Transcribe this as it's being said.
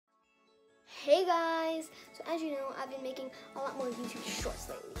Hey guys! So as you know, I've been making a lot more YouTube shorts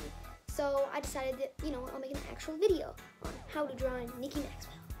lately. So I decided that, I'll make an actual video on how to draw Nikki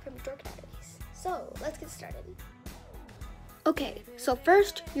Maxwell from Dork Diaries. So let's get started. Okay, so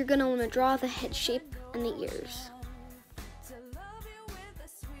first you're gonna wanna draw the head shape and the ears.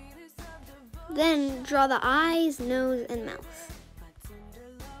 Then draw the eyes, nose, and mouth.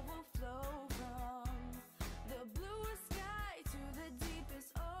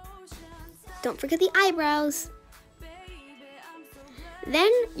 Don't forget the eyebrows.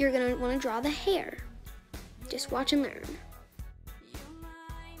 Then you're gonna wanna draw the hair. Just watch and learn.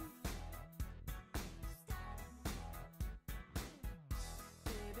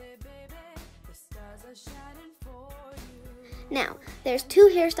 Now, there's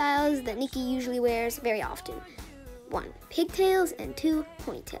two hairstyles that Nikki usually wears very often. 1, pigtails, and 2,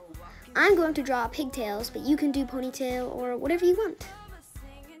 ponytail. I'm going to draw pigtails, but you can do ponytail or whatever you want.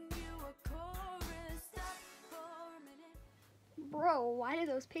 Bro, why do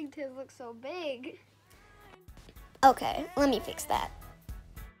those pigtails look so big? Okay, let me fix that.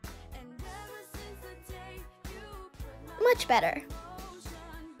 Much better.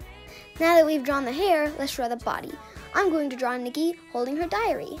 Now that we've drawn the hair, let's draw the body. I'm going to draw Nikki holding her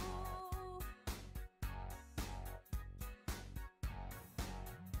diary.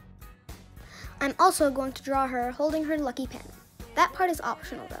 I'm also going to draw her holding her lucky pen. That part is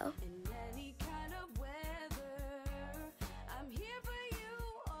optional though.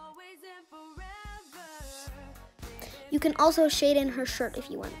 You can also shade in her shirt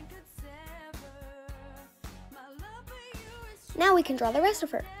if you want. Now we can draw the rest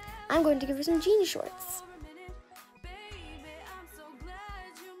of her. I'm going to give her some jean shorts.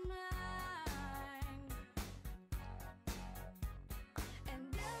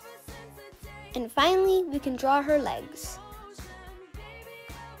 And finally, we can draw her legs.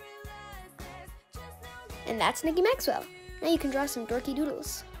 And that's Nikki Maxwell. Now you can draw some dorky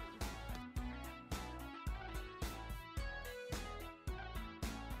doodles.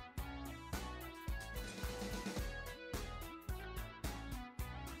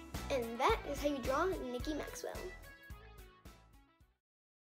 And that is how you draw Nikki Maxwell.